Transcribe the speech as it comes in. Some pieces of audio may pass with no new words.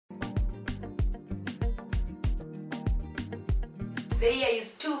The year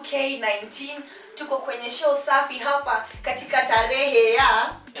is 2K19. Tuko kwenye show safi hapa katika tarehe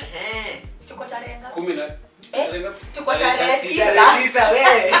ya tuko tarehe ngapi? 10. Tuko tarehe 9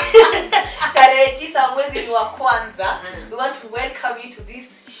 wewe. Tarehe 9 mwezi wa kwanza. We want to welcome you to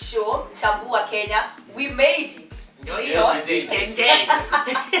this show Chambua Kenya. We made it. We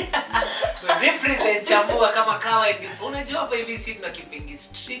represent Chambua kama kawaida. Unajua hapa hivi sisi tuna kipindi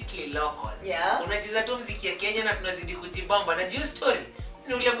strictly local. Unacheza tu muziki ya Kenya na tunazidi kujibamba. Na juu story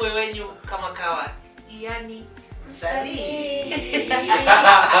ni ule boy wenyu kama kawa. Yani msanii.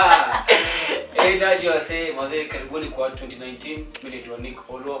 Najua say mazee karibuni kwa 2019. Mimi ni Nick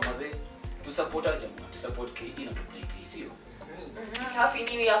Olo mazee. To support Jamaa, to support KE na to play KCO. Happy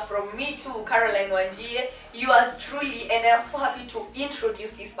New Year from me to Caroline Wanjie, yours truly, and I'm so happy to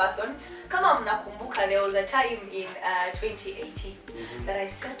introduce this person. Kama mnakumbuka, there was a time in 2018 that I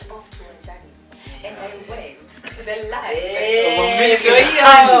set off to a journey and I went to the live.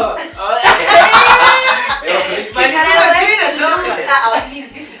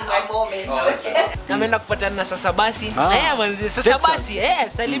 Please, this is my moment. Nameenda kupatana na Sasabasi. Manzi Sasabasi.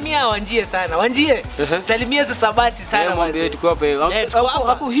 Salimia Wanjie sana. Wanjie. Salimia Sasabasi sana manzi. Tuko hapa.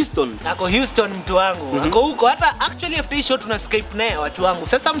 Hapo Houston. Nako Houston mtu wangu. Nako huko hata actually after this show tuna Skype naye watu wangu.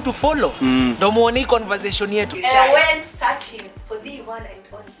 Sasa mtu follow. Ndio muone conversation yetu. I went searching for the one and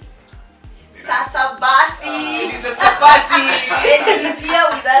only Sasabasi. It is Sasabasi. And he's here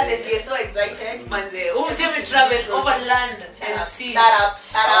with us and we are so excited. Manze, we travel over land and sea. Shut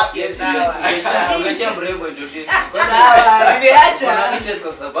up. Yes. Ungeacha mrembo introduce. Sawa, nimeacha. Kuna interest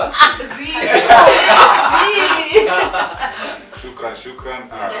kwa Sasabasi. Shukran.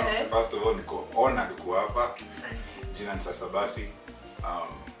 First of all, niko honored kuwa hapa. Jina ni Sasabasi.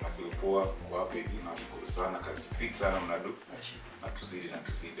 Na feel poa kwa hapa hivi. Nashukuru sana, kazi fit sana mnadu.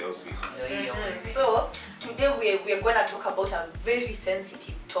 So today we are going to talk about a very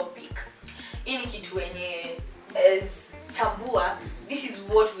sensitive topic. In kitu wenye as Chambua, this is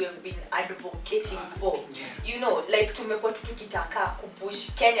what we have been advocating for. You know, like tumekuwa tukitaka kupush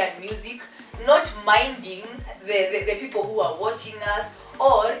Kenyan music, not minding the people who are watching us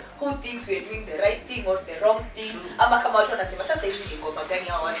or who thinks we are doing the right thing or the wrong thing. Ama kama watu wanasema sasa hizi ni ngoma gani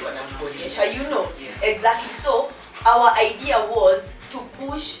hao watu wanatuonyesha, you know. Exactly. So our idea was to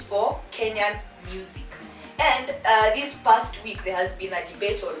push for Kenyan music. And this past week there has been a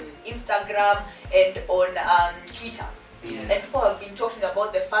debate on Instagram and on Twitter. And people have been talking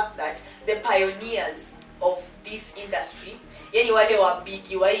about the fact that the pioneers of this industry, yani wale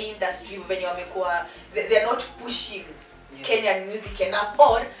wabigi wa hii industry wenye wamekuwa, they're not pushing Kenyan music enough,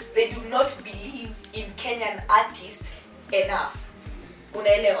 or they do not believe in Kenyan artists enough.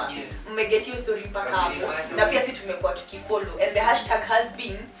 Unaelewa? Mmeget hiyo story mpaka hapo. Na pia sisi tumekuwa tukifollow and the hashtag has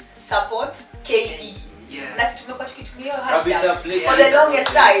been support KE. Na sisi tumekuwa tukitumia hiyo hashtag for the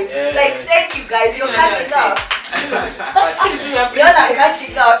longest time. Like thank you guys, you're catching up. You're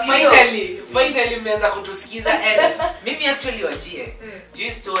catching up. Finally mmeanza kutusikiza and mimi actually Wanjie.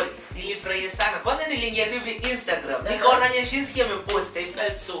 Juu story nilifurahia sana. Kwanza niliingia hivi Instagram, nikaona Nyashinski amepost, I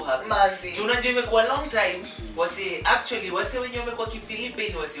felt so happy. Tunajua imekuwa long time wase wenye wamekuwa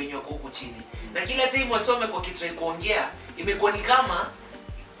Kifilipi wase wenye wako huku chini. Na kila time wase wamekuwa kitry kuongea, imekuwa ni kama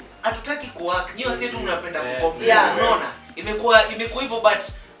hatutaki kuwork. Nyinyi wase tu mnapenda kukomplain. Unaona? Imekuwa hivyo, but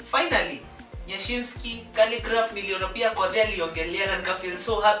finally Nyashinski calligraph niliona pia kwa there aliongelea na nika feel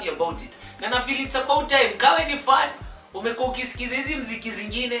so happy about it. Na na feel it's about time. Kawe ni fan, umekuwa ukisikiza hizi muziki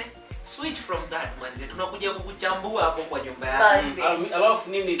zingine, switch from that manze. Tunakuja kukuchambua hapo kwa nyumba yako. Alafu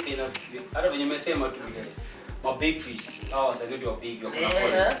nini tena hata venye umesema tu vile ma big fish au wasanii wa big wako na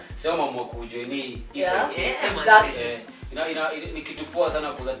follow. Sema mambo kujoini exactly. Ni kitu poa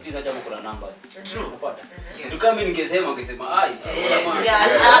sana kwa sababu hata kuna numbers. True. Unapata. Ndio mimi ningesema ai.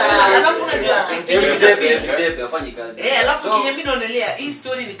 Alafu unajua debe afanye kazi. Alafu kinye mimi naonelea hii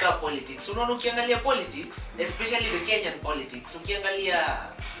story ni kama politics. Unaona ukiangalia politics, especially the Kenyan politics, ukiangalia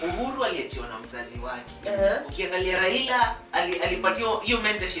Uhuru aliachiwa na mzazi wake. Ukiangalia Raila alipatiwa hiyo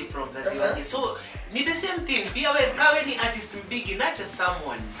mentorship from mzazi wake. So ni the same thing. Pia wewe kawe ni artist mbigi, nurture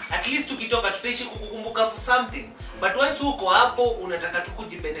someone. At least ukitoka tutaishi kukukumbuka for something. But once uko hapo unataka tu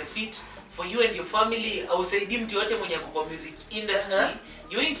kujibenefit for you and your family, au saidi mtu yote mwenye kwa music industry,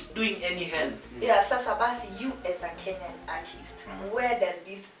 you ain't doing any help. Sasabasi, you as a Kenyan artist, where does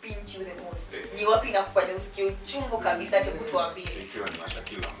this pinch you the most? Ni wapi inakufanya usikie uchungu kabisa hata kutuambie? Ikiwa ni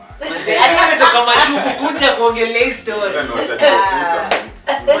mashakila mara. Manze, hadi ametoka machuku kuja kuongelea hii story.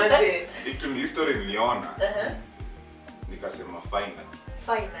 Manze, ni history niliona. Nikasema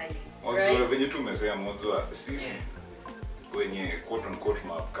finally. Watu wenye tumesema mwanzo sisi wenye quote unquote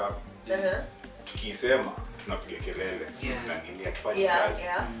mapka tukisema tunapiga kelele na nini atufanye kazi.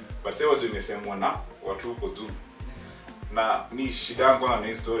 Basi watu imesemwa na watu huko tu. Na ni shida yangu na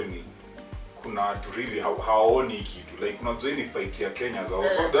hii story ni kuna watu really hawaoni kitu. Like kuna zoeni fight ya Kenya za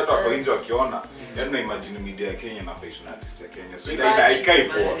so that watu nje wakiona yani na imagine media ya Kenya na fight na artist ya Kenya. So ina haikai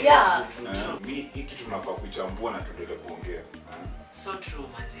poa. Mimi hiki tunafaa kuchambua na tuendelee kuongea. So true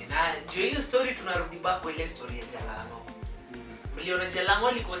manzi. Na hiyo story tunarudi back kwa ile story ya Jalamo. Miliona Jalamo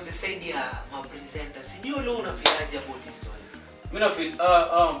alikuwa on the side ya ma presenter. Sijui leo unafikiaje about this story? Mimi na feel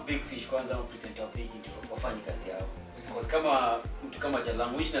big fish kwanza ma presenter big ndio wafanye kazi yao. Because kama mtu kama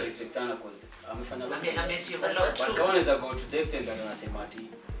Jalamo wish na respect sana because amefanya ameachieve a lot. But kama anaweza go to the extent that anasema ati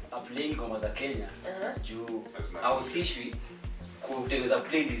playing ngoma za Kenya juu ahusishwi kutengeneza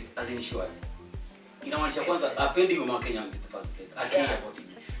playlist as initially. Inamaanisha kwanza apendi ngoma Kenya in the first place. Akia about it.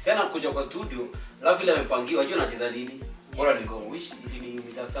 Sana kuja kwa studio, alafu ile amepangiwa ajua anacheza nini. Bora ni ngoma wish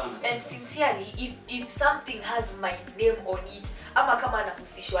iliniumiza sana. And sincerely if something has my name on it ama kama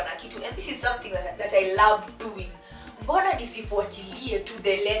anahusishwa na kitu, and this is something that I love doing, mbona nisifuatilie to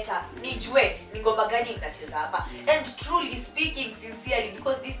the letter nijue ni ngoma gani mnacheza hapa. And truly speaking sincerely,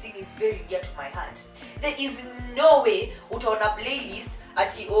 because this thing is very dear to my heart, there is no way utaona playlist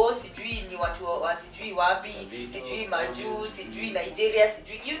ati sijui ni watu sijui wapi, sijui Maju, sijui Nigeria,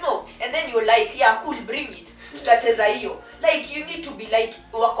 sijui you know, and then you're like yeah cool, bring it, tutacheza hiyo. Like you need to be like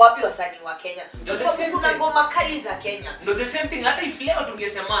wako wapi wasanii wa Kenya, kuna ngoma kali za Kenya. No, the same thing. Hata if leo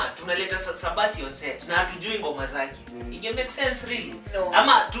tungesema tunaleta Sasabasi on set na hatujui ngoma zake, it make sense really? No.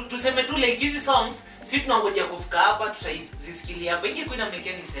 Ama tuseme tu like hizi songs si tunangoja kufika hapa tutazisikilia hapa, ingi kuna make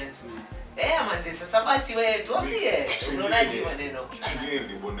any sense. Manze Sasabasi wewe tuambie unaonaje maneno. Chini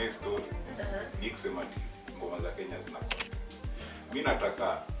ni bonus story. Nikisema ati ngoma za Kenya zina content. Mimi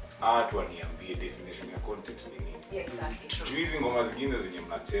nataka watu waniambie definition ya content ni nini. Exactly. Hizi ngoma zingine zenye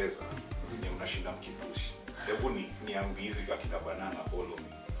mnacheza, zenye mnashinda mkipush. Hebu niambie hizi kwa kina Banana Follow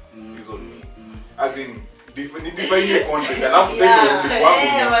Me. Hizo ni as in define content. Alafu sasa ndio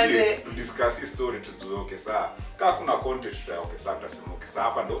wako to discuss hii story tujue okay sawa. Kama kuna content okay sawa tutasema okay sawa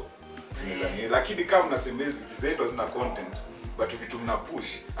hapa ndo tunaweza. Lakini kama mnasemezi zetu zina content but vitu mna push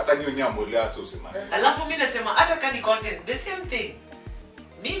hata nyinyi nyamolea sio usema. Alafu mimi nasema hata kani content the same thing.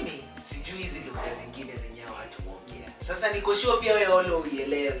 Mimi sijui hizi lugha zingine zenye watu waongea. Sasa niko sure pia wewe wale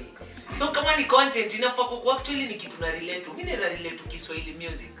uielewi. So kama ni content inafaa kwa actually ni kitu na relate. Mimi naweza relate to Kiswahili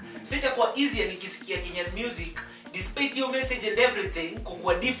music. So itakuwa easier nikisikia Kenyan music despite your message and everything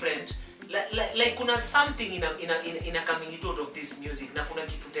kwa different. Like kuna something ina coming out of this music na kuna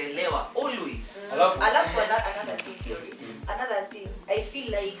kitu utaelewa always. Alafu another thing, sorry. Another thing, I feel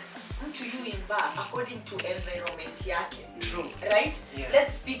like mtu yuimba according to environment yake. True. Right? Yeah.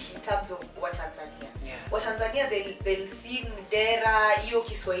 Let's speak in terms of what Tanzania. Yeah. What Tanzania they'll sing dera hiyo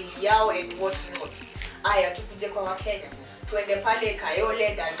Kiswahili yao and what not. Aya tukuje kwa Kenya. Tuende pale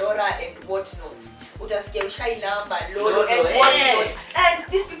Kayole, Dandora and what not. Utasikia ushailamba lolo and what not. And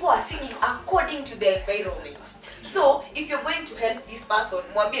these people are singing according to the environment. So if you're going to help this person,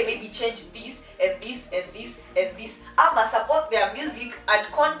 mwambie maybe change this and this and this and this, ama support their music and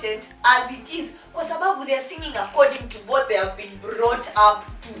content as it is, kwa sababu they are singing according to what they have been brought up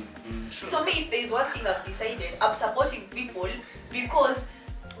to. So me, if there is one thing I've decided, I'm supporting people because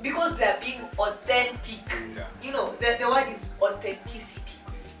they are being authentic. You know, the word is authenticity.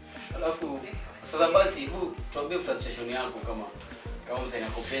 Alafu sasa basi tuambie frustration yako kama msanii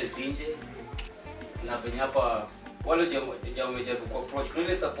ako based nje na venye hapa wale umejaribu kwa approach kuna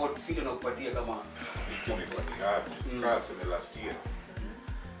ile support video na kupatia kama tumekuwa ni hapo kama last year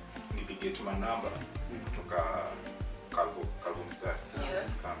nipige tu manamba kutoka Kalbo Mstari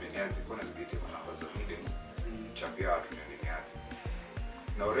kampeniati kuna zigete manamba za medium chapia watu ni hati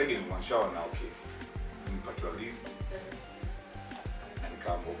na already ni mwanshao na okay nipatiwa list na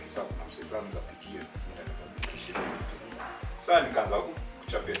nikaambo kisa kuna mseplan za pikia sasa nikaanza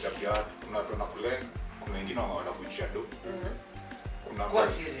kuchapia watu kuna watu wanakulenga kuna wengine wanakuitisha do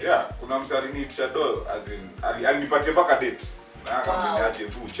kuna msaliniitisha do as in alinipatia mpaka date na akamwambia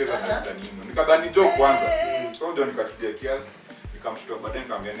cheza na msanii nini nikadhani joke kwanza so ndio nikatudia kiasi nikamshtua baadaye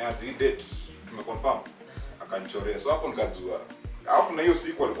nikamwambia hii date tumeconfirm akanichorea so hapo nikajua alafu na hiyo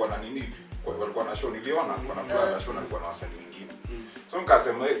siku walikuwa na nini walikuwa na show niliona walikuwa na plan na show na walikuwa na wasanii wengine so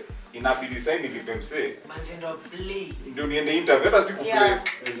nikasema inabidi sign nilipe msee manzindo play ndio niende interview hata siku play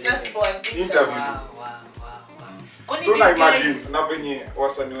just for interview. Kwani so na imagine na venye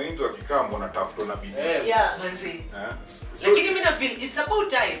wasanii wengi wakikaa mbona tafuta na bidii manzi lakini mimi na feel it's about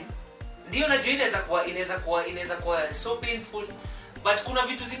time ndio najua inaweza kuwa so painful but kuna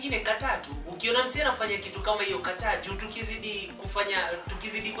vitu zingine kataa tu ukiona msee anafanya kitu kama hiyo kataa juu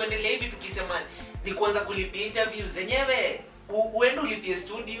tukizidi kuendelea hivi tukisema ni kuanza kulipia interview zenyewe. Uende ulipie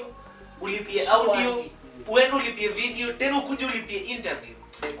studio, ulipie audio, uende ulipie video, tena ukuje ulipie interview.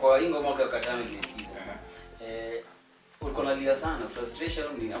 Kwa hii ngoma kwa Katame nimesikiza. Ulikuwa unalia sana,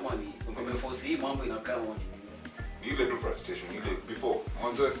 frustration ni ama ni umeforce hii mambo inakaa moja. Ile tu frustration ile before.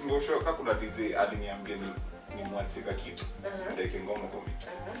 Mwanzo single show kaka kuna DJ aliniambia ni mwatika kitu. Ndio ngoma kwa mix.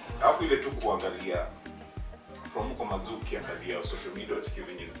 Alafu ile tu kuangalia from huko majuu ukiangalia social media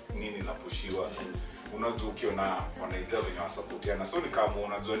usikivenye nini inapushiwa. Unajua ukiona wanaita venye wasapotiana. So ni kama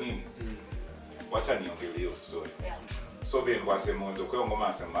unajua nini? Wacha niongelee hiyo story. So bien wasema ndio kwa ngoma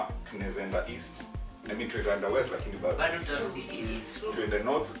nasema tunaweza enda east. Na mimi tunaweza enda west lakini bado tutarudi east. Tuende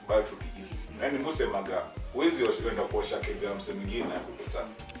north bado turudi east. Yaani msemaga huwezi uenda kuosha keja ya mse mwingine na kukuta.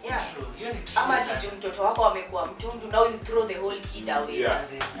 Yeah. Ama ati mtoto wako amekuwa mtundu, now you throw the whole kid away. Yeah.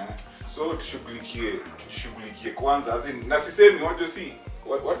 So tushughulikie kwanza na sisemi wao si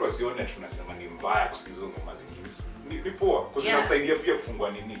watu wasione tunasema ni mbaya kusikiza ngoma zingine. Ni poa kwa sababu inasaidia pia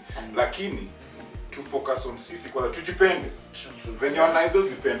kufungua nini. Lakini to focus on sisi kwanza tujipende. Venye wanaido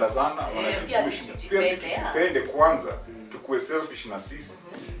jipenda sana, pia sisi tujipende kwanza, tukue selfish na sisi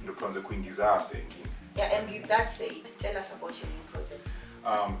ndio tuanze kuingiza asa wengine. Yeah, and with that said, tell us about your new project.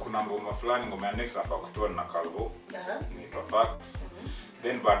 Kuna ngoma fulani ngoma ya next hapa kutoa na Calvo. Inaitwa Facts.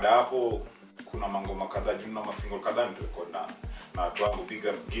 Then baada hapo kuna mangoma kadhaa juu na masingle kadhaa ndio na watu wangu big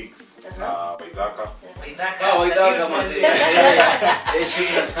up gigs na Waidaka. Waidaka mazee.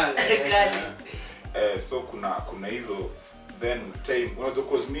 Shukrani sana. So kuna hizo then time unajua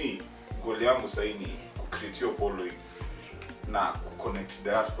cause me goal yangu sasa ni ku create your following na ku connect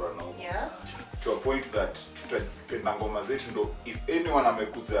diaspora now. To a point that tutapenda ngoma zetu ndo if anyone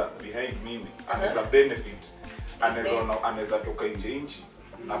amekuja behind mimi anaweza benefit anaweza toka nje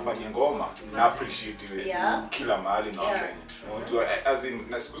nafanya ngoma na appreciate kila mahali na Kenya. Unajua as in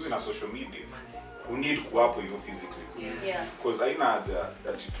na siku na social media we need ku hapo hiyo physically. Because haina haja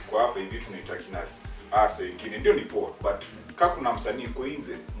that tuko hapa hivi tunaita kina asa wengine ndio ni poa but kama kuna msanii kwa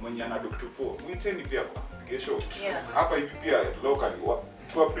nje mwenye ana Dr. Poa mwiteni pia kwa kesho hapa hivi pia locally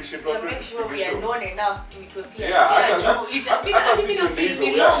to appreciate what make sure we are known enough to Ethiopia.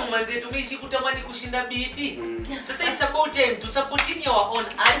 Manze tumeishi kutamani kushinda BET. Sasa it's about time to supporting your own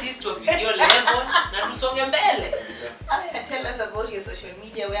artist of your level na tusonge mbele. Tell us about your social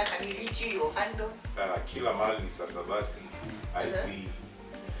media, where can we reach you, your handle? Kila mahali ni Sasabasi IT.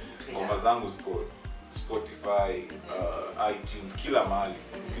 Ngoma zangu ziko Spotify, iTunes, kila mahali.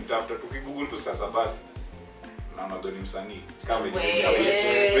 Ukitafuta tukigoogle tu Sasabasi na madoni msanii kama ya msanii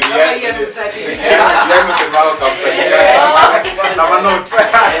ya msema kama msanii na manote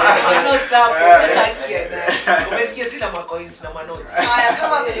umesikia sina macoins na manotes haya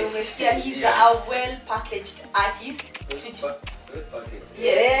kama vile umesikia he's a well packaged artist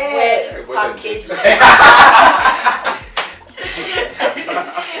well packaged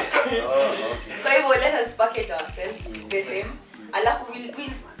kwa hivyo let us package ourselves the same. Alafu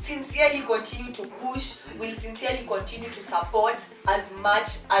we'll sincerely continue to push, we'll sincerely continue to support as much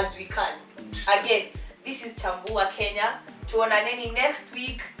as we can. Again, this is Chambua Kenya. Tuonaneni next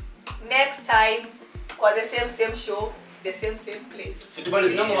week, next time kwa the same show, the same place.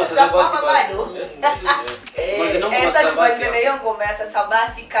 Situmalize namba wa Sasabasi bado. Tumalize ngoma ya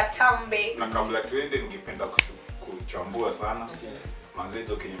Sasabasi Katambe. Na kabla tuende ningependa kuchambua sana.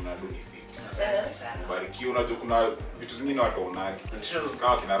 Mazeto Kenya mnaduni fit. Bariki unajua kuna vitu zingine watu wanaaki.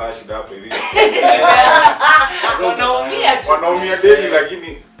 Kama kina Rashid hapa hivi. Wanaumia deni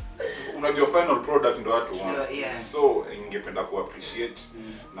lakini unajua final product ndio watu wana. So ningependa ku appreciate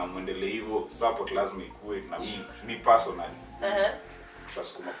na muendelee hivyo, support lazima ikue na me personally.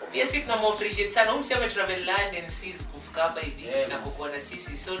 Tutasukuma kwa. Pia sisi tunamo appreciate sana. Umseme travel land and seas kufika hapa hivi na kukuona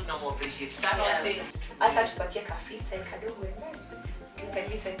sisi, so tunamo appreciate sana wase. Acha tupatie ka freestyle kadogo ndani. You can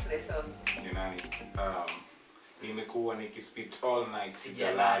listen to the song. Nimekuwa nikispit all night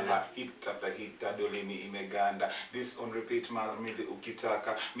sijalala, hit after hit adolini imeganda, this on repeat mara mbili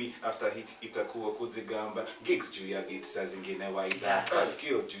ukitaka, me after hit itakuwa kuzigamba, gigs juu ya beat saa zingine waida,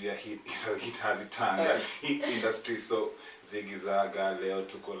 skill juu ya hit hazitanga, hit industry so zigizaga, leo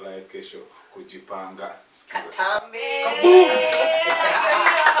tuko live kesho kujipanga. Katambe.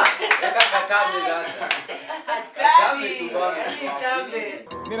 Katambe sasa. Katambe.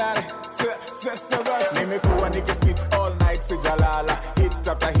 Nimekuwa nikispit all night sijalala, hit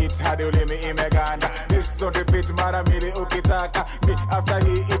after hit hadi ulimi imeganda, this on repeat mara mbili ukitaka, me after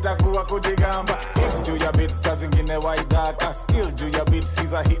hit itakuwa kujigamba, hits juu ya beat saa zingine waidaka, skill juu ya beat si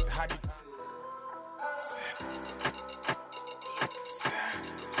za hit hadi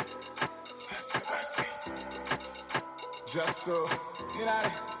just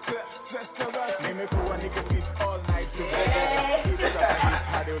Sasabasi. Nimekuwa nikispeak all night together.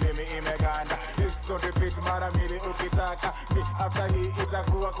 Hadi ulimi imeganda. This on repeat mara mbili ukitaka. Mi after hii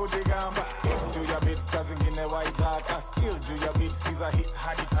itakuwa kujigamba. Hits juu ya beats saa zingine waidaka. Skill juu ya beats siza hit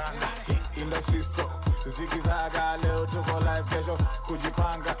hadi tanga. Hit industry so zikizaga leo tuko live kesho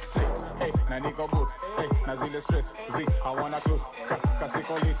kujipanga straight. Hey, na niko booth. Hey, na zile stress zi hawana clue.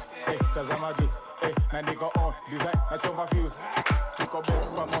 Kasiko lit. Hey, tazama juu. Hey, na niko on design na chomba fuse. Tuko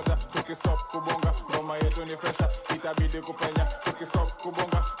best pamoja tukistop kubonga ngoma yetu ni fresha itabidi kupenya tukistop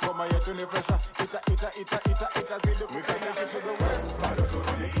kubonga ngoma yetu ni fresha ita zidi. We can take it to the west, to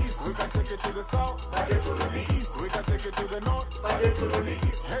the east. We can take it to the south, to the east. We can take it to the north, to the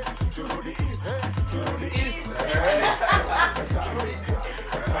east. Hey, to the east, hey, to the east.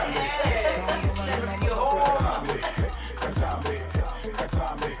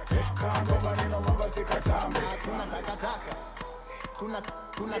 Kuna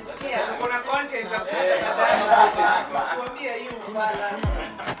content tuambie hiyo ufala.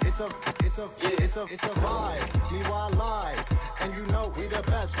 It's a vibe. Me why lie? And you know we the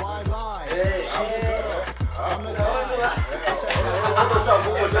best. Why lie? I'm the guy.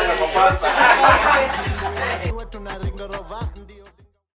 Tuna ringa